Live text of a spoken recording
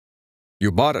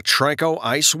You bought a TRICO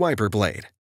Ice wiper blade.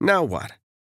 Now what?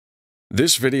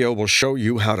 This video will show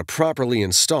you how to properly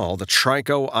install the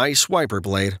TRICO Ice wiper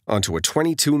blade onto a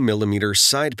 22mm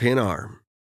side pin arm.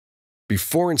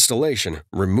 Before installation,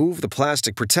 remove the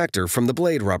plastic protector from the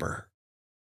blade rubber.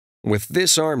 With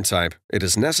this arm type, it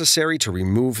is necessary to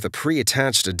remove the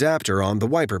pre-attached adapter on the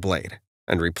wiper blade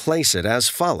and replace it as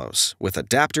follows with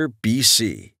adapter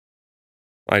BC.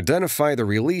 Identify the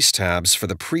release tabs for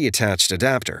the pre-attached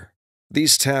adapter.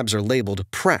 These tabs are labeled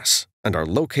Press and are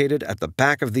located at the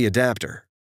back of the adapter.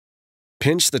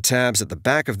 Pinch the tabs at the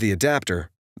back of the adapter,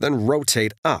 then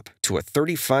rotate up to a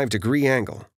 35-degree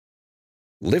angle.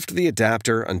 Lift the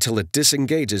adapter until it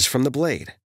disengages from the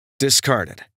blade. Discard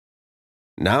it.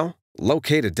 Now,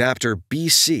 locate adapter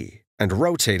BC and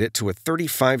rotate it to a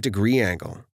 35-degree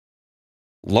angle.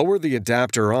 Lower the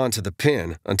adapter onto the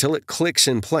pin until it clicks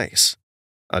in place.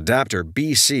 Adapter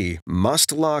BC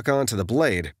must lock onto the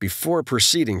blade before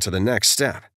proceeding to the next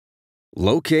step.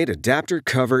 Locate adapter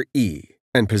cover E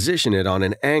and position it on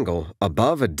an angle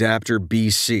above adapter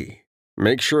BC.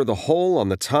 Make sure the hole on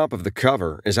the top of the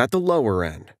cover is at the lower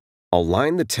end.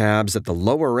 Align the tabs at the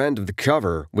lower end of the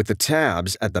cover with the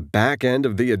tabs at the back end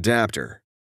of the adapter.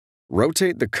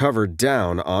 Rotate the cover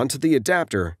down onto the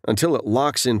adapter until it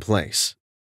locks in place.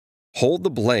 Hold the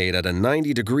blade at a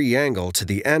 90-degree angle to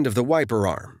the end of the wiper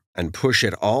arm and push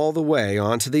it all the way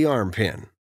onto the arm pin.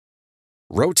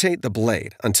 Rotate the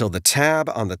blade until the tab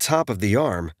on the top of the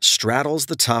arm straddles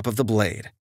the top of the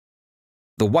blade.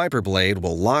 The wiper blade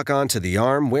will lock onto the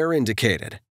arm where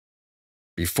indicated.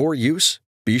 Before use,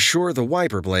 be sure the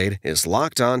wiper blade is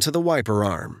locked onto the wiper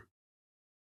arm.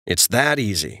 It's that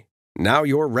easy. Now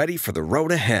you're ready for the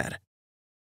road ahead.